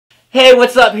Hey,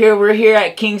 what's up here? We're here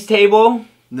at King's Table.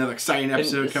 Another exciting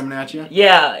episode coming at you.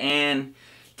 Yeah, and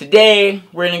today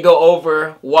we're going to go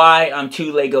over why I'm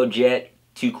too Legogit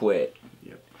to quit.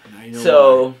 Yep. Now you know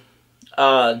so,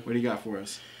 what do you got for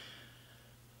us?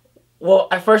 Well,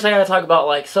 at first I got to talk about,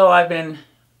 I've been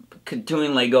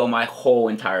doing Lego my whole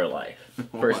entire life.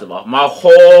 First of all, my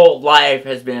whole life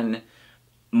has been,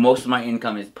 most of my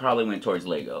income is probably went towards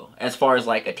Lego. As far as,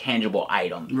 a tangible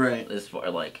item. Right. As far,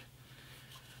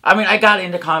 I mean, I got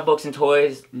into comic books and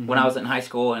toys when I was in high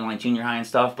school and, junior high and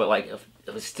stuff, but,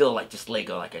 it was still, just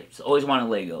Lego. I always wanted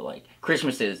Lego.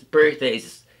 Christmases,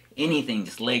 birthdays, anything,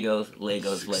 just Legos.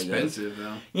 It's expensive,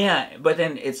 though. Yeah, but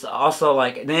then it's also,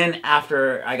 then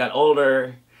after I got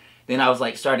older, then I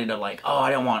was, started to, oh, I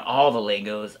don't want all the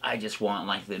Legos. I just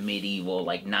want, the medieval,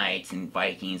 knights and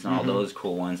Vikings and all those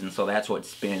cool ones. And so that's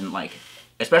what's been,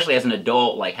 especially as an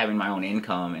adult, having my own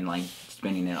income and,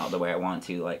 spending it all the way I want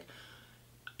to,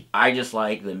 I just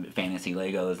like the fantasy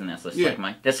Legos, and that's just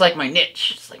that's my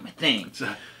niche. It's my thing.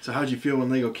 So how'd you feel when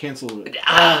Lego canceled it?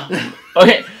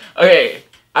 Okay.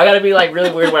 I gotta be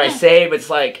really weird what I say, but it's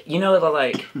you know,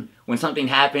 when something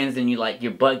happens and you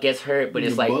your butt gets hurt, but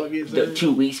it's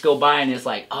 2 weeks go by and it's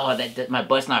oh, that my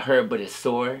butt's not hurt, but it's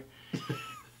sore.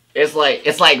 It's like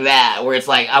that, where it's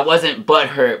I wasn't butt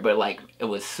hurt, but it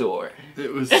was sore.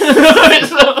 It was.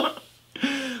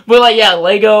 But yeah,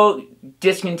 Lego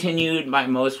discontinued my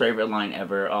most favorite line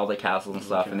ever, all the castles and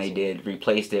stuff, and they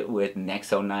replaced it with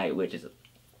Nexo Knight, which is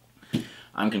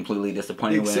I'm completely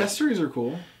disappointed with. The accessories are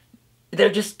cool.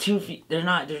 They're just too. They're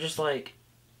just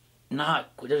not.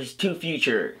 There's too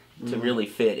future to really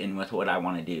fit in with what I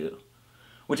want to do,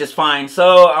 which is fine.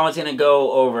 So I was gonna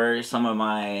go over some of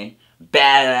my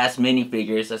badass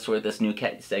minifigures. That's what this new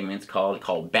segment's called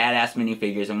Badass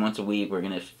Minifigures. And once a week, we're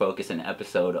gonna focus an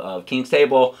episode of King's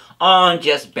Table on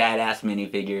just badass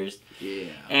minifigures. Yeah.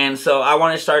 And so I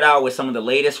want to start out with some of the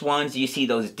latest ones. You see,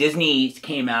 those Disney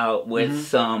came out with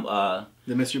some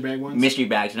the mystery bag ones. Mystery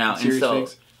bags now, and so.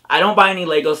 Figs. I don't buy any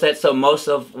Lego sets, so most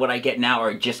of what I get now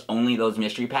are just only those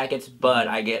mystery packets, but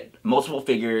I get multiple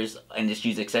figures and just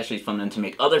use accessories from them to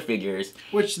make other figures.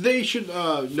 Which they should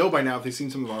know by now if they've seen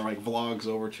some of our vlogs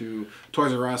over to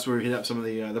Toys R Us, where we hit up some of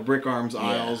the Brick Arms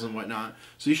aisles and whatnot.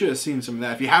 So you should have seen some of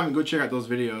that. If you haven't, go check out those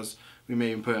videos. We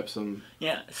may even put up some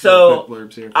so quick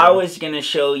blurbs here. I was going to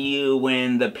show you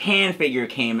when the Pan figure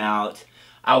came out.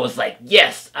 I was like,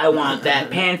 yes, I want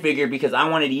that Pan figure because I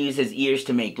wanted to use his ears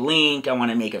to make Link. I want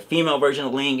to make a female version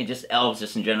of Link and just elves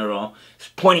just in general.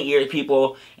 Pointy-eared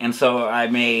people. And so I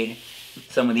made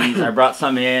some of these. I brought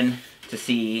some in to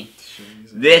see.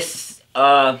 This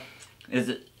I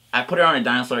put it on a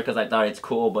dinosaur because I thought it's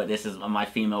cool, but this is my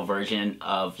female version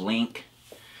of Link.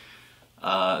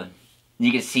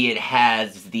 You can see it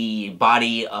has the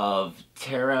body of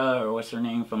Terra, or what's her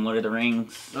name, from Lord of the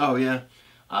Rings. Oh, yeah.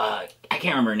 I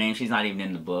can't remember her name. She's not even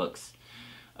in the books.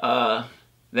 So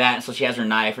she has her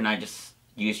knife, and I just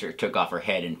used her, took off her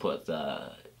head, and put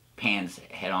the Pan's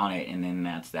head on it, and then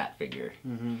that's that figure.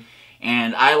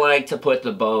 And I like to put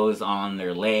the bows on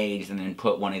their legs, and then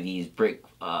put one of these brick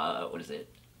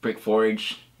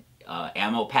forge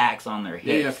ammo packs on their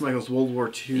hips. Yeah, from those World War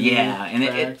II. Yeah, and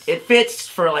it fits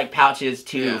for pouches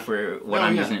too for what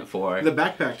I'm using it for. The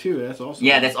backpack too. That's also.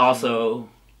 Yeah, that's also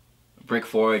brick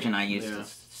forge, and I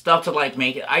use stuff to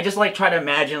make it. I just try to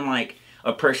imagine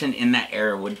a person in that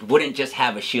era wouldn't just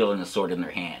have a shield and a sword in their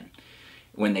hand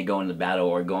when they go into battle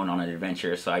or going on an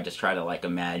adventure. So I just try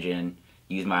to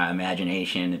use my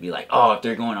imagination to be oh, if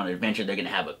they're going on an adventure, they're gonna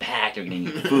have a pack, they're gonna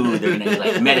need food, they're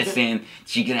gonna need medicine.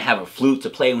 She's gonna have a flute to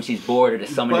play when she's bored, or to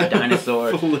summon a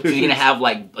dinosaur. She's gonna have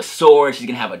a sword, she's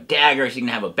gonna have a dagger, she's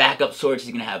gonna have a backup sword,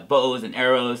 she's gonna have bows and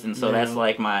arrows, and so that's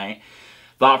my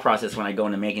thought process when I go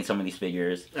into making some of these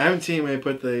figures. I haven't seen anybody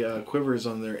put the quivers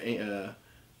on their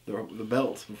the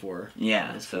belts before.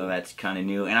 Yeah, so that's kind of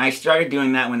new. And I started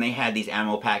doing that when they had these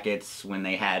ammo packets, when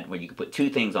they had where you could put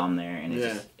 2 things on there, and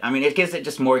it gives it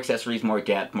just more accessories, more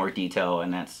depth, more detail,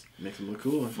 and that's makes them look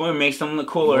cooler. Well, it makes them look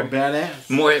cooler. More badass.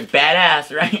 More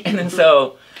badass, right? And then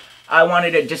so I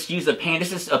wanted to just use a Pan.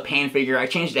 This is a Pan figure. I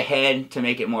changed the head to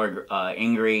make it more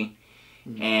angry,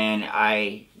 and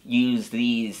I used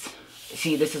these.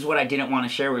 See, this is what I didn't want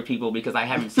to share with people because I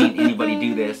haven't seen anybody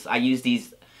do this. I use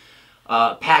these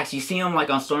packs. You see them on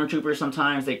Stormtroopers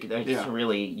sometimes. They're just a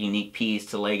really unique piece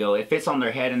to Lego. It fits on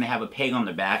their head and they have a peg on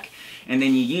their back. And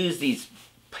then you use these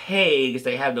pegs.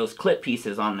 They have those clip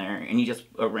pieces on there, and you just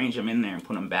arrange them in there and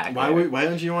put them back. Why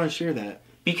don't you want to share that?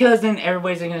 Because then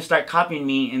everybody's going to start copying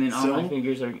me, and then all my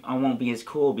figures won't be as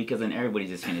cool because then everybody's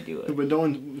just going to do it. But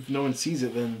if no one sees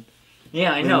it, then...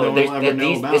 Yeah, I know.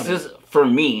 This is for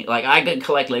me. Like, I could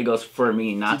collect Legos for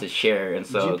me, not to share. And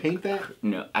so, did you paint that?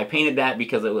 No, I painted that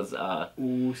because it was.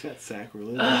 Ooh, that's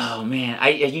sacrilege. Oh man, I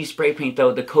used spray paint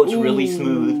though. The coat's really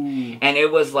smooth, and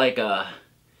it was like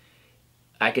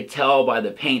I could tell by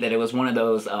the paint that it was one of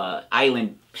those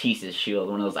island pieces shield,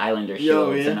 one of those islander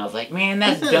shields, and I was like, man,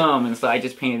 that's dumb, and so I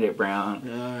just painted it brown.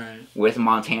 All right. With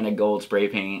Montana Gold spray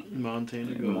paint.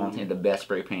 Montana Gold. Montana, the best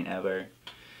spray paint ever.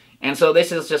 And so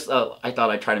this is just I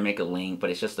thought I'd try to make a link, but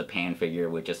it's just a pan figure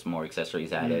with just more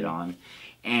accessories added on.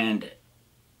 And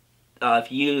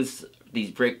if you use these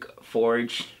brick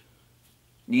forge,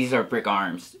 these are brick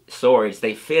arms swords.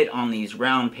 They fit on these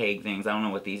round peg things. I don't know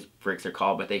what these bricks are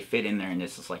called, but they fit in there, and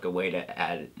this is like a way to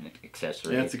add an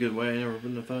accessory. Yeah, that's a good way. I never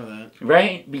wouldn't have thought of that.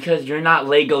 Right? Because you're not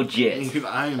Legogit. Because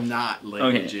I am not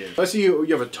Legogit. Okay. I see you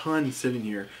have a ton sitting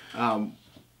here.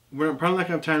 We're probably not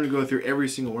going to have time to go through every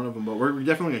single one of them, but we're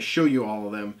definitely going to show you all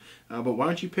of them. But why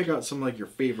don't you pick out some like your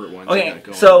favorite ones? Okay,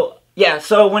 so yeah,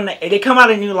 so when they come out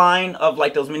a new line of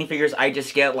like those minifigures, I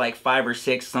just get like 5 or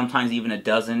 6, sometimes even a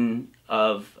dozen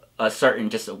of a certain,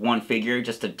 just one figure,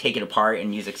 just to take it apart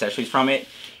and use accessories from it.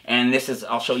 And this is,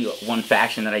 I'll show you one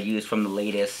faction that I use from the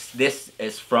latest. This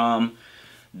is from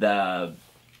the,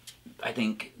 I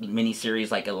think,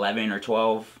 miniseries like 11 or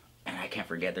 12, and I can't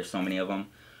forget, there's so many of them.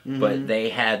 But they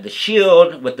had the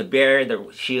shield with the bear,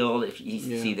 the shield, if you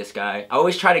see this guy. I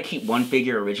always try to keep one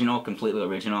figure original, completely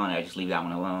original, and I just leave that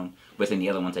one alone. But then the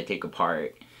other ones I take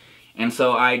apart. And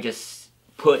so I just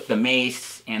put the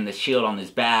mace and the shield on his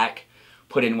back,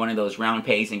 put in one of those round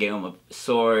pegs and gave him a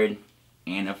sword,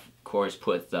 and of course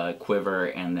put the quiver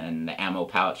and then the ammo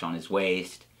pouch on his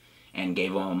waist, and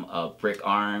gave him a brick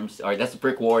arms, or that's a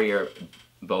brick warrior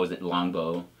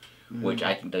longbow. Which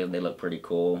I think they look pretty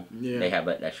cool. Yeah. They have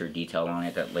an extra detail on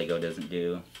it that Lego doesn't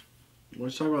do.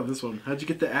 Let's talk about this one. How'd you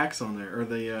get the axe on there? Or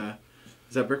the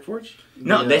is that Brick Forge?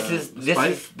 No, this is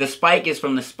the spike is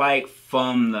from the spike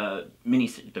from the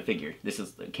figure. This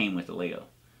came with the Lego.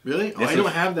 Really? I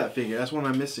don't have that figure. That's one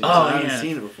I'm missing. I haven't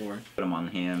seen it before. Put them on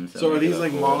him. So are these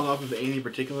like modeled off of anything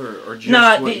particular, or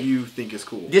just what you think is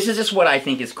cool? This is just what I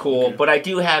think is cool. Okay. But I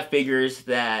do have figures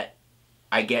that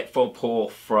I get full pull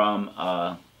from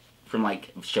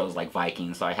like shows like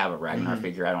Vikings. So I have a Ragnar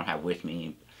figure I don't have with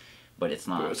me, but it's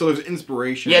not. So there's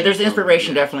inspiration. Yeah, there's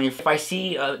inspiration definitely. If I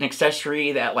see an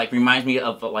accessory that like reminds me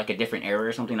of like a different era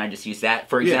or something, I just use that.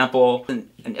 For example,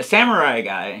 a samurai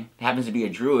guy happens to be a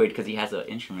druid because he has an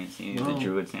instrument. He's a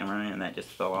druid samurai, and that just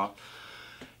fell off.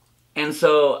 And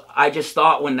so I just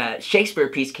thought when that Shakespeare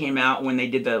piece came out, when they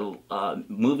did the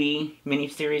movie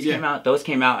miniseries came out, those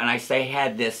came out, and I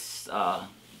had this.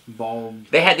 Bald.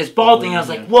 They had this bald thing. And I was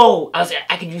like, whoa!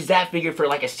 I could use that figure for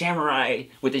like a samurai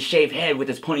with his shaved head, with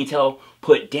his ponytail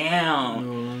put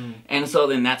down. And so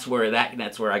then that's where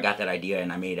I got that idea,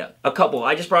 and I made a couple.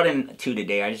 I just brought in 2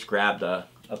 today. I just grabbed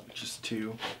just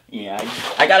 2. Yeah,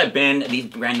 I got a bin,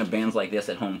 these random bins like this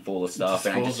at home full of stuff,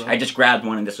 and I just grabbed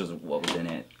one, and this was what was in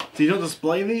it. So you don't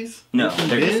display these? No,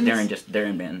 they're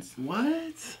in bins.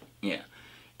 What? Yeah.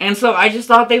 And so I just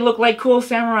thought they looked like cool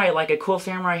samurai, like a cool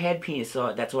samurai headpiece.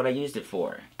 So that's what I used it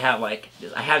for. I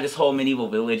have this whole medieval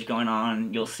village going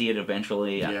on. You'll see it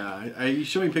eventually. Yeah, you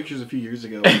showed me pictures a few years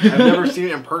ago. I've never seen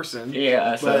it in person.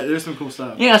 Yeah, but there's some cool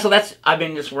stuff. Yeah, so I've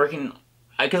been just working,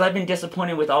 because I've been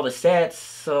disappointed with all the sets.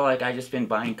 So like I just been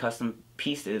buying custom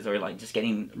pieces, or like just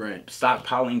getting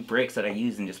stockpiling bricks that I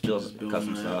use and just build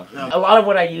custom stuff. A lot of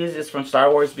what I use is from Star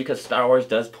Wars, because Star Wars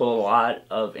does pull a lot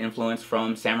of influence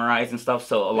from samurais and stuff,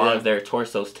 so a lot of their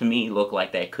torsos to me look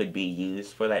like they could be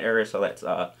used for that era. So that's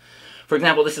for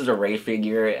example, this is a Rey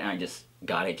figure, and I just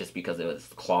got it just because it was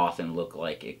cloth and looked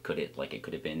like it could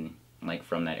have been like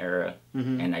from that era.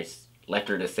 And I left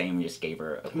her the same and just gave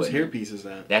her equipment. Whose hairpiece is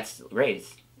that? That's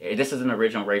Rey's. This is an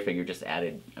original Rey figure, just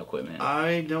added equipment.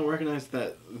 I don't recognize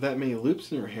that many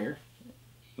loops in her hair.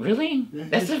 Really?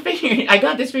 That's the figure. I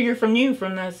got this figure from you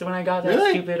when I got that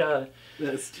stupid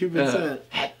that stupid set.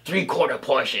 Had 3/4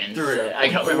 portions. I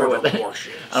don't remember what that.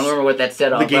 Portions. I don't remember what that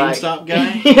set off. The GameStop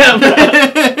guy.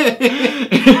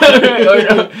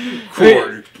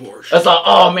 Quarter portions. I was like,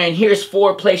 oh man, here's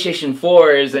 4 PlayStation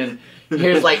 4s and.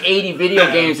 Here's like 80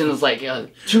 video games, and it's like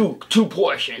two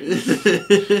portions.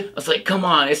 I was like, come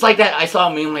on. It's like that. I saw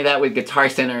a meme like that with Guitar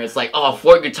Center. It's like,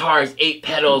 4 guitars, 8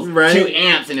 pedals, 2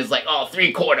 amps, and it's like,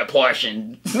 3/4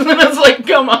 portions. I was like,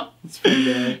 come on. It's pretty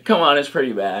bad. Come on, it's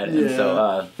pretty bad. Yeah. And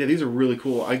so, these are really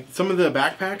cool. Some of the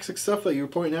backpacks and stuff that you were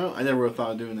pointing out, I never would have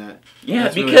thought of doing that.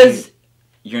 Yeah, because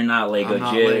you're not Legogit. I'm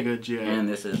not Legogit. And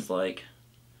this is like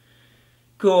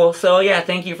Cool. So yeah,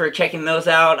 thank you for checking those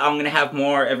out. I'm gonna have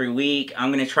more every week.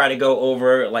 I'm gonna try to go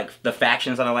over like the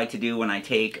factions that I like to do when I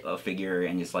take a figure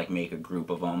and just like make a group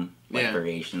of them, like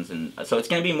variations, and so it's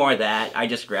gonna be more of that. I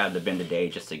just grabbed a bin today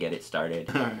just to get it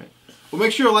started. All right. Well,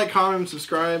 make sure to like, comment, and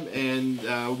subscribe, and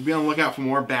we'll be on the lookout for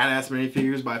more badass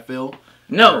minifigures by Phil.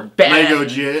 No, bad.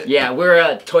 Legogit. Yeah, we're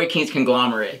a Toy Kings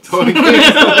conglomerate. Toy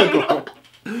Kings conglomerate.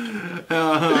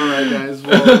 Alright guys,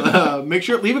 well, make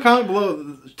sure, leave a comment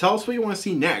below, tell us what you want to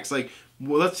see next, like,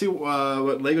 well, let's see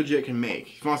what Legogit can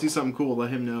make. If you want to see something cool, let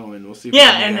him know, and we'll see if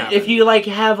and if you like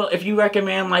if you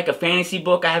recommend like a fantasy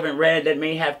book I haven't read that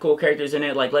may have cool characters in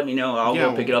it, like let me know, I'll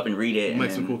go pick it up and read it, we'll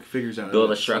make some cool figures out of it.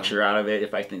 Build a structure out of it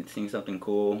if I think see something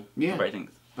cool. Yeah.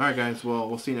 Alright guys, well,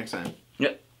 we'll see you next time.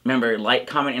 Yep. Remember, like,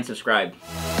 comment, and subscribe.